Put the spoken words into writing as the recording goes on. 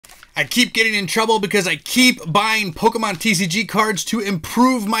I keep getting in trouble because I keep buying Pokemon TCG cards to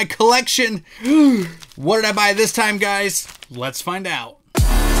improve my collection. What did I buy this time, guys? Let's find out.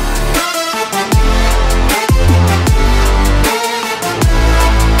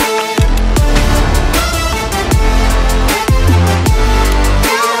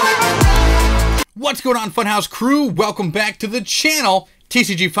 What's going on, Funhouse crew? Welcome back to the channel,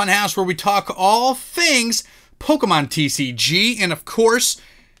 TCG Funhouse, where we talk all things Pokemon TCG. And of course,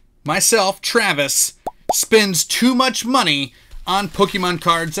 myself, Travis, spends too much money on Pokemon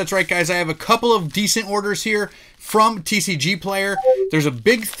cards. That's right, guys. I have a couple of decent orders here from TCG Player. There's a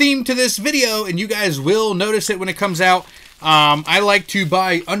big theme to this video, and you guys will notice it when it comes out. I like to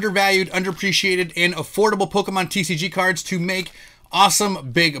buy undervalued, underappreciated, and affordable Pokemon TCG cards to make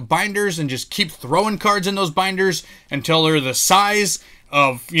awesome big binders and just keep throwing cards in those binders until they're the size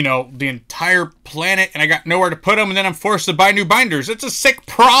of, you know, the entire planet, and I got nowhere to put them, and then I'm forced to buy new binders. It's a sick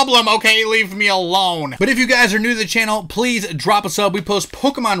problem, okay? Leave me alone. But if you guys are new to the channel, please drop a sub. We post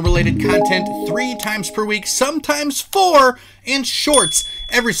Pokemon-related content 3 times per week, sometimes 4, and shorts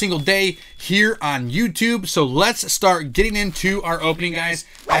every single day here on YouTube. So let's start getting into our opening, guys.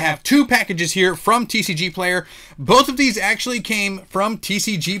 I have 2 packages here from TCG Player. Both of these actually came from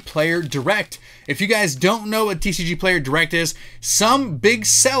TCG Player Direct. If you guys don't know what TCG Player Direct is, some big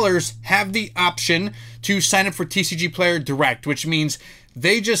sellers have the option to sign up for TCG Player Direct, which means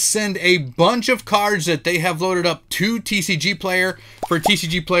they just send a bunch of cards that they have loaded up to TCG Player for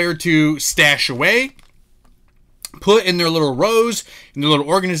TCG Player to stash away, put in their little rows, in their little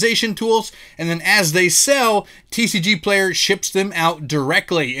organization tools, and then as they sell, TCG Player ships them out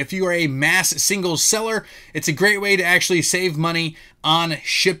directly. If you are a mass single seller, it's a great way to actually save money on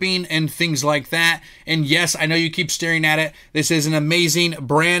shipping and things like that. And yes, I know you keep staring at it. This is an amazing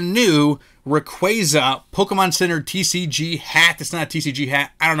brand new Rayquaza Pokemon Center TCG hat. It's not a TCG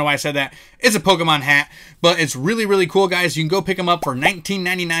hat. I don't know why I said that. It's a Pokemon hat, but it's really, really cool, guys. You can go pick them up for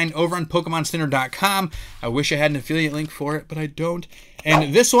 $19.99 over on PokemonCenter.com. I wish I had an affiliate link for it, but I don't.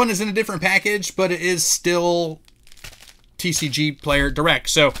 And this one is in a different package, but it is still TCG Player Direct.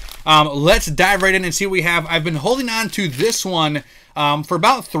 So let's dive right in and see what we have. I've been holding on to this one for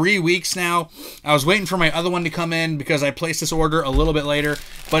about 3 weeks now. I was waiting for my other one to come in because I placed this order a little bit later,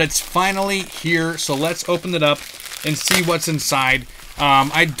 but it's finally here. So let's open it up and see what's inside.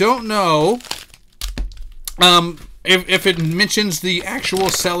 I don't know if it mentions the actual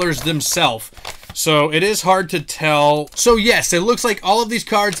sellers themselves. So it is hard to tell. So yes, it looks like all of these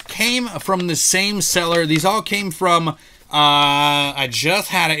cards came from the same seller. These all came from, I just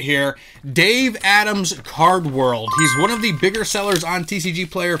had it here, Dave Adams Card World. He's one of the bigger sellers on TCG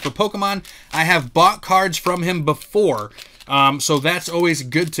Player for Pokemon. I have bought cards from him before, so that's always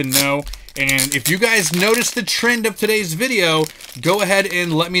good to know. And if you guys notice the trend of today's video, go ahead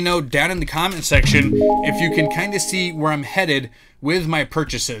and let me know down in the comment section if you can kind of see where I'm headed with my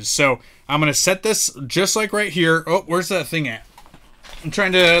purchases. So I'm going to set this just like right here. Oh, where's that thing at? I'm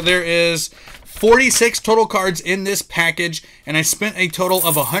trying to, there is 46 total cards in this package, and I spent a total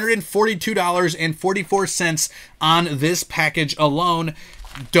of $142.44 on this package alone.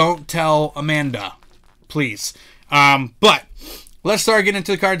 Don't tell Amanda, please. But let's start getting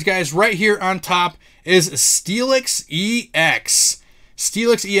into the cards, guys. Right here on top is Steelix EX.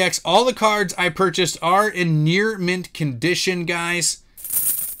 Steelix EX. All the cards I purchased are in near mint condition, guys.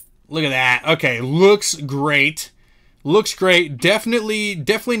 Look at that. Okay, looks great. Looks great. Definitely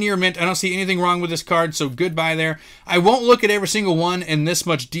near mint. I don't see anything wrong with this card, so goodbye there. I won't look at every single one in this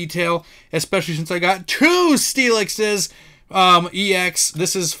much detail, especially since I got 2 Steelixes EX.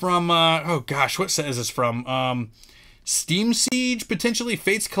 This is from, oh gosh, what set is this from? Steam Siege, potentially.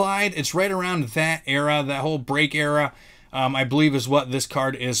 Fates Collide. It's right around that era, that whole break era, I believe is what this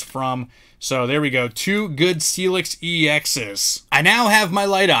card is from. So there we go. 2 good Steelix EXs. I now have my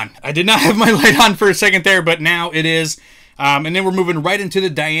light on. I did not have my light on for a second there, but now it is. And then we're moving right into the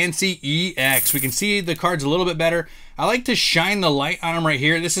Diancie EX. We can see the cards a little bit better. I like to shine the light on them right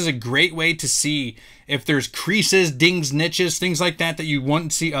here. This is a great way to see if there's creases, dings, niches, things like that that you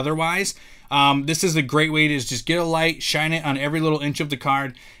wouldn't see otherwise. This is a great way to just get a light, shine it on every little inch of the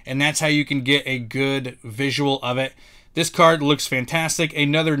card, and that's how you can get a good visual of it. This card looks fantastic.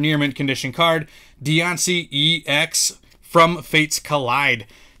 Another near mint condition card, Diancie EX from Fates Collide.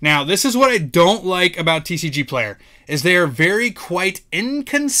 Now, this is what I don't like about TCG Player, is they are very quite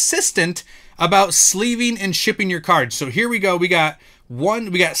inconsistent about sleeving and shipping your cards. So here we go. We got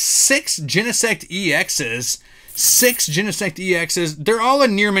 6 Genesect EXs. 6 Genesect EXs. They're all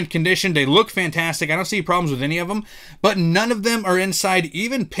in near mint condition. They look fantastic. I don't see problems with any of them, but none of them are inside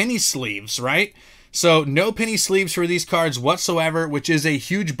even penny sleeves, right? So no penny sleeves for these cards whatsoever, which is a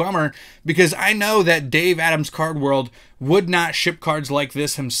huge bummer because I know that Dave Adams Card World would not ship cards like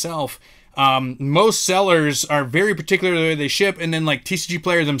this himself. Most sellers are very particular the way they ship, and then like TCG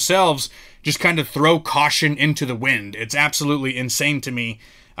players themselves just kind of throw caution into the wind. It's absolutely insane to me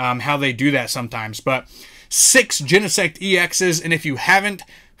how they do that sometimes. But 6 Genesect EXs, and if you haven't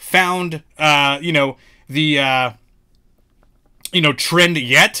found, the trend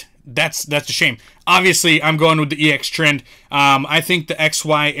yet, that's a shame. Obviously, I'm going with the EX trend. I think the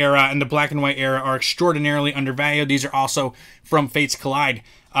XY era and the black and white era are extraordinarily undervalued. These are also from Fates Collide.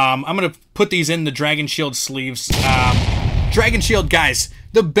 I'm going to put these in the Dragon Shield sleeves. Dragon Shield, guys,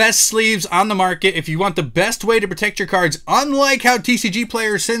 the best sleeves on the market. If you want the best way to protect your cards, unlike how TCG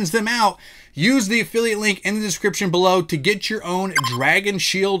Player sends them out, use the affiliate link in the description below to get your own Dragon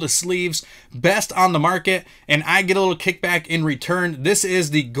Shield sleeves, best on the market, and I get a little kickback in return. This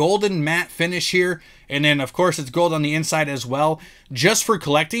is the golden matte finish here, and then of course it's gold on the inside as well. Just for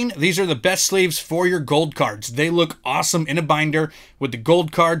collecting, these are the best sleeves for your gold cards. They look awesome in a binder with the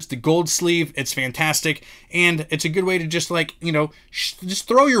gold cards, the gold sleeve. It's fantastic, and it's a good way to just like, just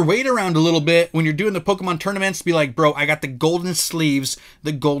throw your weight around a little bit when you're doing the Pokemon tournaments. Be like, bro, I got the golden sleeves,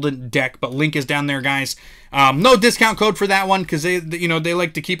 the golden deck, but link is down there, guys. No discount code for that one because they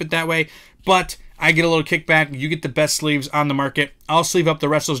like to keep it that way, but I get a little kickback. You get the best sleeves on the market. I'll sleeve up the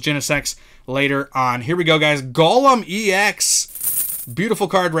rest of those Genesects later on. Here we go, guys. Golem EX. Beautiful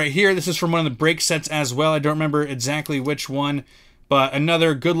card right here. This is from one of the break sets as well. I don't remember exactly which one, but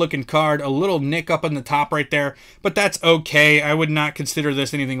another good-looking card. A little nick up on the top right there, but that's okay. I would not consider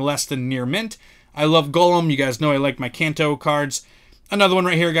this anything less than near mint. I love Golem. You guys know I like my Kanto cards. Another one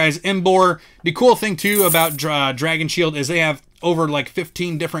right here, guys. Embor. The cool thing, too, about Dragon Shield is they have over like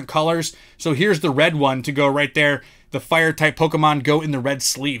 15 different colors. So here's the red one to go right there. The fire-type Pokemon go in the red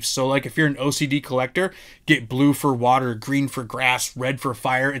sleeves. So like if you're an OCD collector, get blue for water, green for grass, red for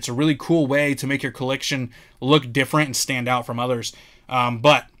fire. It's a really cool way to make your collection look different and stand out from others.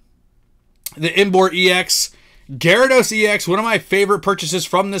 But the Embor EX, Gyarados EX, one of my favorite purchases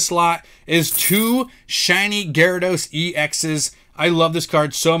from this lot is 2 shiny Gyarados EXs. I love this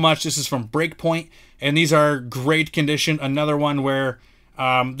card so much. This is from Breakpoint, and these are great condition. Another one where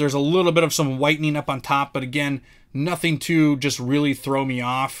there's a little bit of some whitening up on top, but again, nothing to just really throw me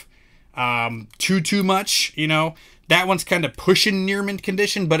off too much, That one's kind of pushing near mint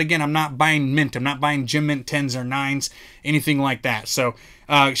condition, but again, I'm not buying mint. I'm not buying Gem Mint 10s or 9s, anything like that. So,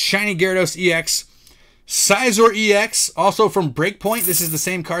 shiny Gyarados EX. Scizor EX, also from Breakpoint. This is the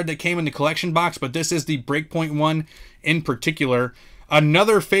same card that came in the collection box, but this is the Breakpoint one in particular.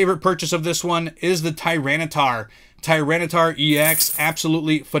 Another favorite purchase of this one is the Tyranitar. Tyranitar EX,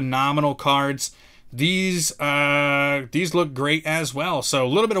 absolutely phenomenal cards. These look great as well. So a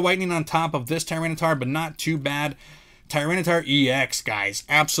little bit of whitening on top of this Tyranitar, but not too bad. Tyranitar EX, guys,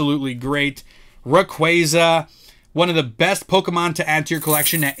 absolutely great. Rayquaza. One of the best Pokemon to add to your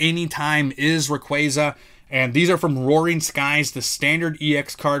collection at any time is Rayquaza. And these are from Roaring Skies, the standard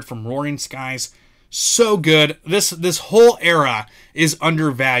EX card from Roaring Skies. So good. This whole era is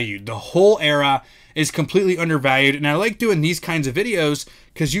undervalued. The whole era is completely undervalued. And I like doing these kinds of videos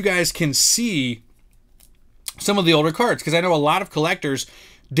because you guys can see some of the older cards. Because I know a lot of collectors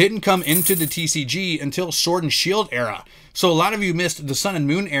didn't come into the TCG until Sword and Shield era. So a lot of you missed the Sun and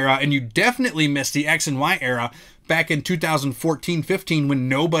Moon era, and you definitely missed the X and Y era back in 2014-15 when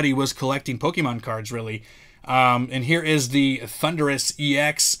nobody was collecting Pokemon cards, really. And here is the Thundurus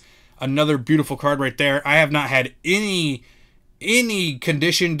EX, another beautiful card right there. I have not had any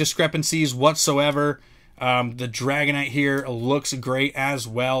condition discrepancies whatsoever. The Dragonite here looks great as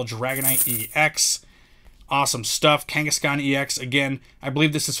well. Dragonite EX. Awesome stuff. Kangaskhan EX, again, I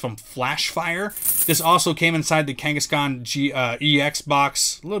believe this is from Flashfire. This also came inside the Kangaskhan EX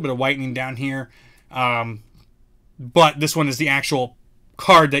box. A little bit of whitening down here. But this one is the actual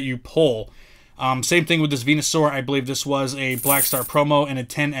card that you pull. Same thing with this Venusaur. I believe this was a Black Star promo and a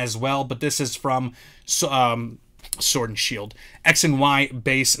 10 as well. But this is from Sword and Shield. X and Y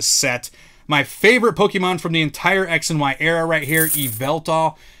base set. My favorite Pokemon from the entire X and Y era right here,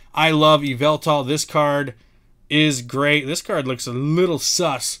 Yveltal. I love Yveltal. This card is great. This card looks a little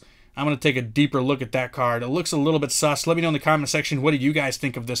sus. I'm going to take a deeper look at that card. It looks a little bit sus. Let me know in the comment section, what do you guys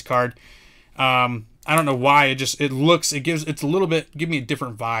think of this card? I don't know why. It's a little bit, give me a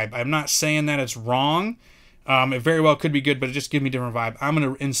different vibe. I'm not saying that it's wrong. It very well could be good, but it just gives me a different vibe. I'm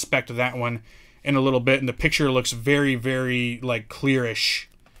going to inspect that one in a little bit, and the picture looks very, very, like, clearish.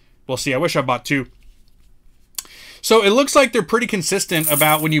 We'll see. I wish I bought 2. So it looks like they're pretty consistent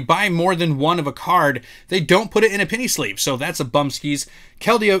about when you buy more than one of a card, they don't put it in a penny sleeve. So that's a bumskis.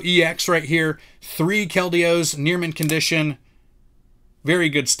 Keldeo EX right here. 3 Keldeos, near mint condition. Very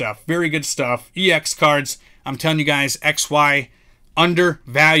good stuff. Very good stuff. EX cards. I'm telling you guys, XY,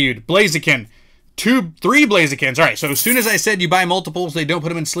 undervalued. Blaziken. 3 Blazikens. All right, so as soon as I said you buy multiples, they don't put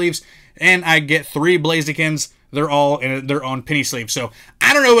them in sleeves, and I get 3 Blazikens. They're all in their own penny sleeve. So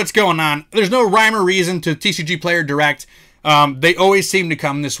I don't know what's going on. There's no rhyme or reason to TCG Player Direct. They always seem to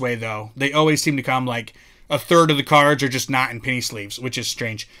come this way, though. They always seem to come like a third of the cards are just not in penny sleeves, which is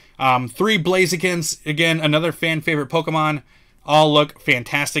strange. 3 Blazikens. Again, another fan favorite Pokemon. All look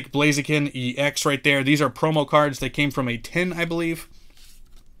fantastic. Blaziken EX right there. These are promo cards. They came from a tin, I believe.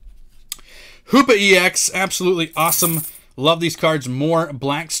 Hoopa EX. Absolutely awesome. Love these cards. More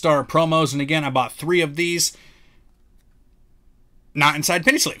Black Star promos. And again, I bought 3 of these. Not inside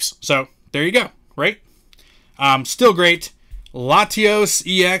penny sleeves. So, there you go, right? Still great. Latios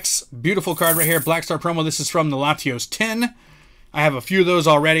EX. Beautiful card right here. Black Star promo. This is from the Latios 10. I have a few of those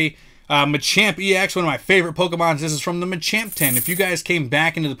already. Machamp EX, one of my favorite Pokemons. This is from the Machamp 10. If you guys came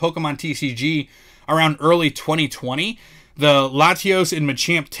back into the Pokemon TCG around early 2020, the Latios and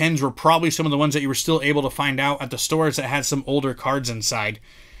Machamp 10s were probably some of the ones that you were still able to find out at the stores that had some older cards inside.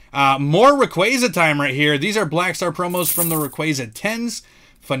 More Rayquaza time right here. These are Black Star promos from the Rayquaza 10s.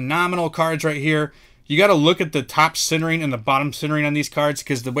 Phenomenal cards right here. You got to look at the top centering and the bottom centering on these cards,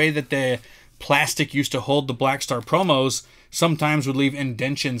 because the way that the plastic used to hold the Black Star promos sometimes would leave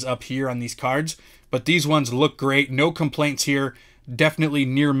indentions up here on these cards. But these ones look great. No complaints here. Definitely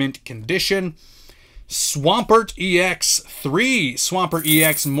near mint condition. Swampert EX. 3 Swampert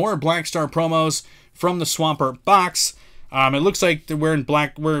EX. More Black Star promos from the Swampert box. It looks like we're in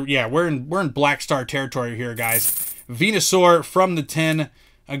black. We're in Black Star territory here, guys. Venusaur from the 10.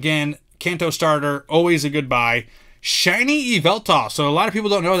 Again, Kanto starter, always a good buy. Shiny Yveltal. So a lot of people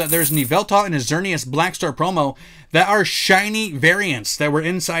don't know that there's an Yveltal and a Xerneas Black Star promo that are shiny variants that were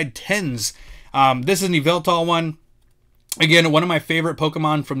inside 10s. This is an Yveltal one. Again, one of my favorite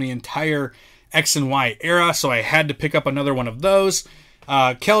Pokemon from the entire X and Y era, so I had to pick up another one of those.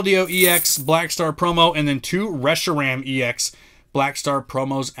 Keldeo EX Black Star promo, and then 2 Reshiram EX Black Star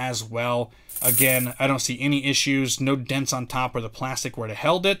promos as well. Again, I don't see any issues. No dents on top where the plastic would have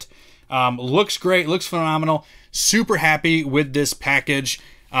held it. Looks great. Looks phenomenal. Super happy with this package.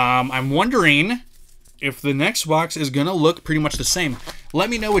 I'm wondering if the next box is going to look pretty much the same. Let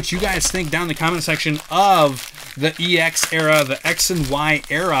me know what you guys think down in the comment section of the EX era, the X and Y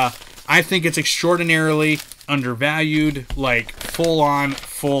era. I think it's extraordinarily undervalued, like full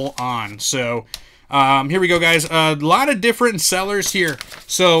on. So here we go, guys. A lot of different sellers here.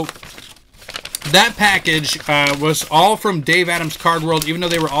 So that package was all from Dave Adams Card World. Even though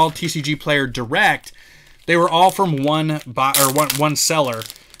they were all TCG Player Direct, they were all from one seller,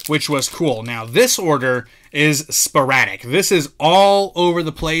 which was cool. Now this order is sporadic. This is all over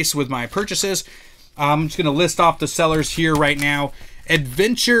the place with my purchases. I'm just going to list off the sellers here right now.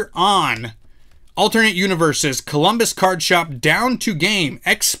 Adventure On, Alternate Universes, Columbus Card Shop, Down to Game,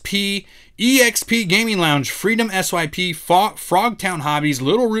 XP, EXP Gaming Lounge, Freedom SYP, Frogtown Hobbies,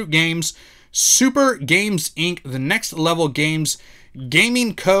 Little Root Games, Super Games Inc., The Next Level Games,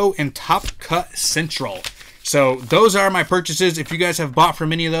 Gaming Co., and Top Cut Central. So those are my purchases. If you guys have bought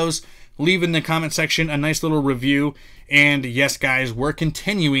from any of those, leave in the comment section a nice little review. And yes, guys, we're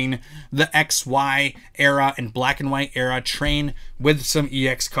continuing the XY era and black and white era train with some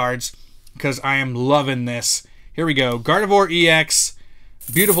EX cards, because I am loving this. Here we go. Gardevoir EX.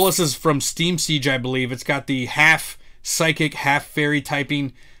 Beautiful. This is from Steam Siege, I believe. It's got the half psychic, half fairy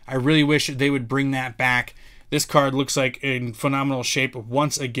typing. I really wish they would bring that back. This card looks like in phenomenal shape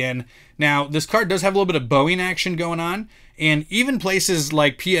once again. Now, this card does have a little bit of bowing action going on, and even places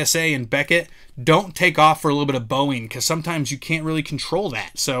like PSA and Beckett don't take off for a little bit of bowing, because sometimes you can't really control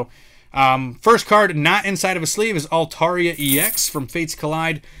that. So, first card not inside of a sleeve is Altaria EX from Fates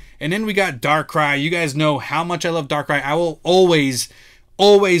Collide. And then we got Darkrai. You guys know how much I love Darkrai. I will always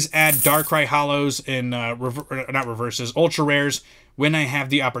add Darkrai Hollows and not reverses, Ultra Rares when I have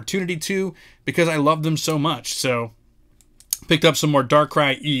the opportunity to, because I love them so much. So, picked up some more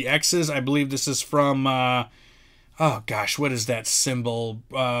Darkrai EXs. I believe this is from, oh gosh, what is that symbol?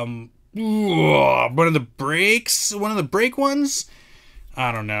 One of the breaks? One of the break ones?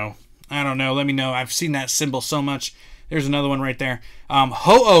 I don't know. Let me know. I've seen that symbol so much. There's another one right there.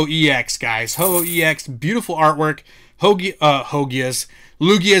 Ho-Oh EX, guys. Ho-Oh EX, beautiful artwork. Hogias.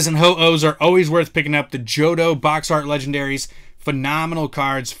 Lugias and Ho-Ohs are always worth picking up. The Johto box art legendaries. Phenomenal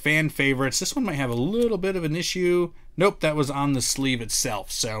cards. Fan favorites. This one might have a little bit of an issue. Nope, that was on the sleeve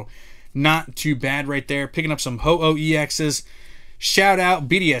itself. So, Not too bad right there. Picking up some Ho-Oh EXs. Shout out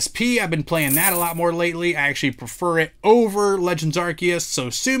BDSP. I've been playing that a lot more lately. I actually prefer it over Legends Arceus, so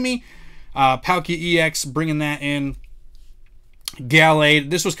sue me. Palkia EX, bringing that in.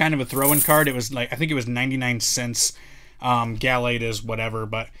 Gallade. This was kind of a throw-in card. It was like, I think it was 99 cents. Gallade is whatever,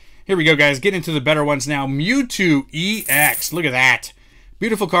 but here we go, guys. Get into the better ones now. Mewtwo EX. Look at that.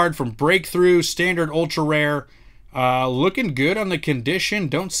 Beautiful card from Breakthrough. Standard Ultra Rare. Looking good on the condition.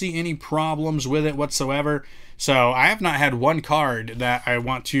 Don't see any problems with it whatsoever. So I have not had one card that I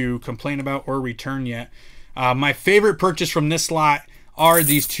want to complain about or return yet. My favorite purchase from this lot are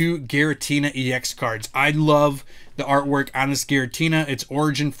these two Giratina EX cards. I love the artwork on this Giratina. Its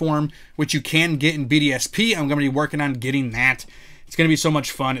origin form, which you can get in BDSP. I'm going to be working on getting that. It's going to be so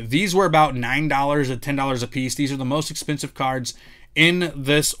much fun. These were about $9 to $10 a piece. These are the most expensive cards in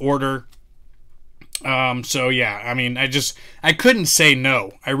this order. So yeah, I mean, I couldn't say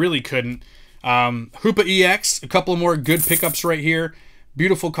no. I really couldn't. Hoopa EX, a couple more good pickups right here.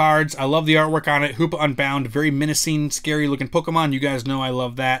 Beautiful cards. I love the artwork on it. Hoopa Unbound, very menacing, scary looking Pokemon. You guys know I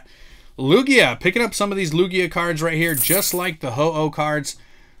love that. Lugia, picking up some of these Lugia cards right here, just like the Ho-Oh cards.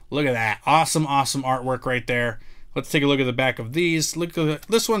 Look at that. Awesome, awesome artwork right there. Let's take a look at the back of these. Look at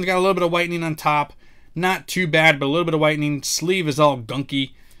this one's got a little bit of whitening on top. Not too bad, but a little bit of whitening. Sleeve is all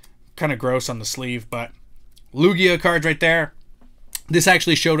gunky. Kind of gross on the sleeve, but Lugia cards right there. This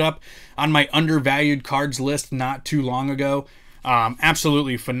actually showed up on my undervalued cards list not too long ago.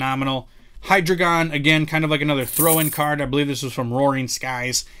 Absolutely phenomenal. Hydreigon, again, kind of like another throw-in card. I believe this was from Roaring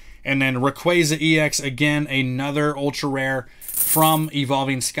Skies. And then Rayquaza EX, again, another ultra rare from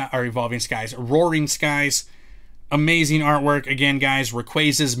Roaring Skies. Amazing artwork. Again, guys,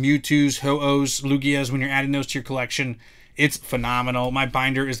 Rayquazas, Mewtwo's, Ho-Ohs, Lugias, when you're adding those to your collection, it's phenomenal. My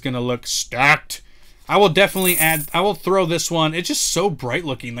binder is going to look stacked. I will definitely add, I will throw this one. It's just so bright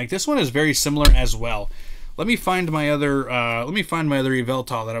looking. Like, this one is very similar as well. Let me find my other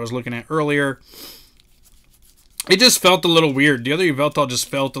Yveltal that I was looking at earlier. It just felt a little weird. The other Yveltal just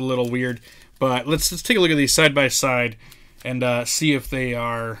felt a little weird. But let's take a look at these side by side and see if they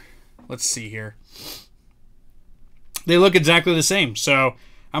are, let's see here. They look exactly the same. So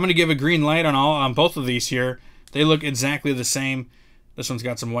I'm going to give a green light on both of these here. They look exactly the same. This one's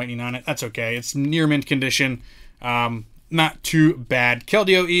got some whitening on it. That's okay. It's near mint condition. Not too bad.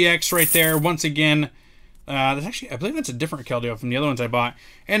 Keldeo EX right there. Once again, that's actually, I believe that's a different Keldeo from the other ones I bought.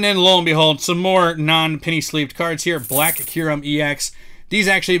 And then lo and behold, some more non-penny sleeved cards here. Black Kyurem EX. These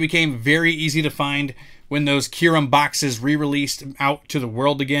actually became very easy to find when those Kyurem boxes re-released out to the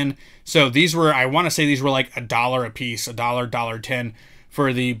world again. So these were, I want to say these were like $1 a piece, $1, $1.10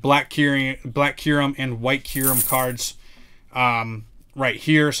 for the Black Kyurem and White Kyurem cards right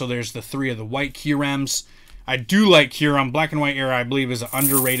here. So there's the three of the White Kyurems. I do like Kyurem. Black and White era, I believe, is an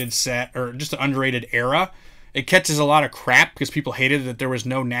underrated set, or just an underrated era. It catches a lot of crap because people hated that there was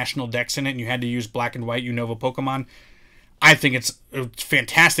no national dex in it and you had to use Black and White Unova Pokemon. I think it's a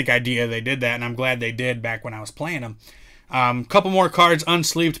fantastic idea they did that, and I'm glad they did back when I was playing them. Couple more cards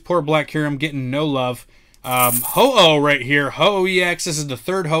unsleeved. Poor Black Kyurem getting no love. Ho-Oh right here. Ho-Oh EX. This is the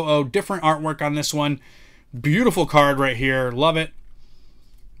third Ho-Oh. Different artwork on this one. Beautiful card right here. Love it.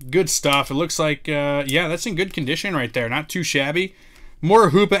 Good stuff. It looks like, yeah, that's in good condition right there. Not too shabby. More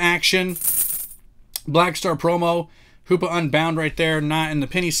Hoopa action. Black Star promo. Hoopa Unbound right there. Not in the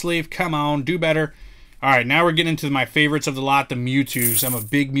penny sleeve. Come on, do better. All right, now we're getting into my favorites of the lot, the Mewtwo's. I'm a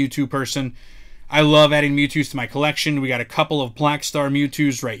big Mewtwo person. I love adding Mewtwo's to my collection. We got a couple of Black Star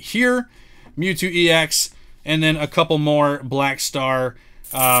Mewtwo's right here. Mewtwo EX. And then a couple more Black Star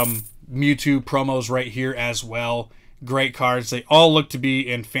Mewtwo promos right here as well. Great cards. They all look to be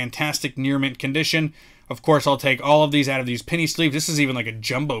in fantastic near mint condition. Of course, I'll take all of these out of these penny sleeves. This is even like a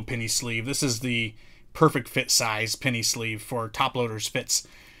jumbo penny sleeve. This is the perfect fit size penny sleeve for top loaders fits.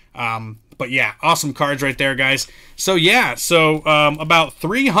 But yeah, awesome cards right there, guys. So yeah, so about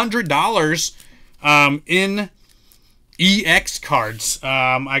 $300 in EX cards.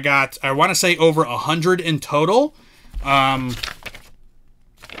 I want to say over 100 in total. Nope,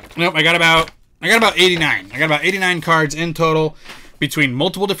 I got about 89. I got about 89 cards in total between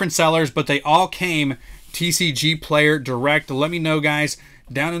multiple different sellers, but they all came TCG Player Direct. Let me know, guys,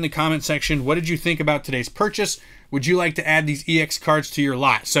 down in the comment section, what did you think about today's purchase? Would you like to add these EX cards to your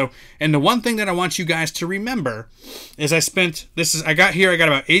lot? So, and the one thing that I want you guys to remember is I got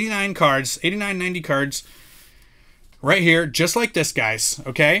about 89 cards, 89, 90 cards right here, just like this, guys,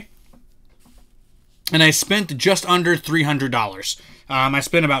 okay? And I spent just under $300. I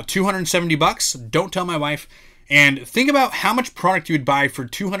spent about 270 bucks. Don't tell my wife. And think about how much product you would buy for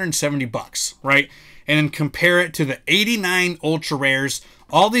 270 bucks, right? and then compare it to the 89 ultra rares.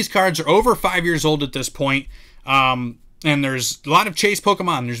 All these cards are over 5 years old at this point. And there's a lot of chase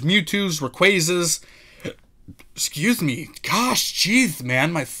Pokemon. There's Mewtwo's, Rayquazas. Excuse me. Gosh, jeez,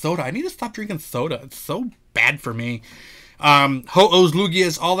 man. My soda. I need to stop drinking soda. It's so bad for me. Ho-Ohs,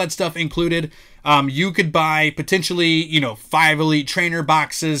 Lugias, all that stuff included. You could buy potentially, 5 Elite Trainer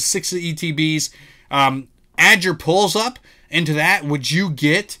boxes, 6 ETBs. Add your pulls up into that. Would you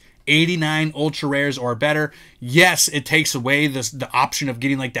get 89 ultra rares or better? Yes, it takes away the option of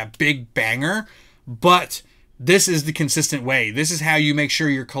getting like that big banger, but this is the consistent way. This is how you make sure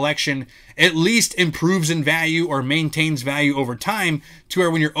your collection at least improves in value or maintains value over time, to where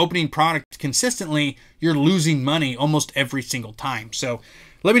when you're opening product consistently, you're losing money almost every single time. So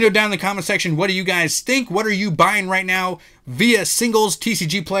let me know down in the comment section, what do you guys think? What are you buying right now via singles,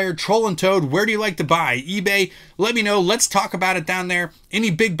 TCG Player, Troll and Toad? Where do you like to buy? eBay? Let me know. Let's talk about it down there.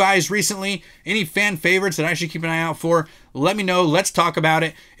 Any big buys recently? Any fan favorites that I should keep an eye out for? Let me know. Let's talk about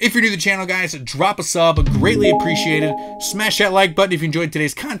it. If you're new to the channel, guys, drop a sub. Greatly appreciated. Smash that like button if you enjoyed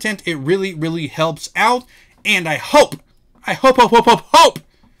today's content. It really, really helps out. And I hope I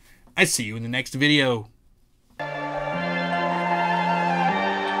see you in the next video.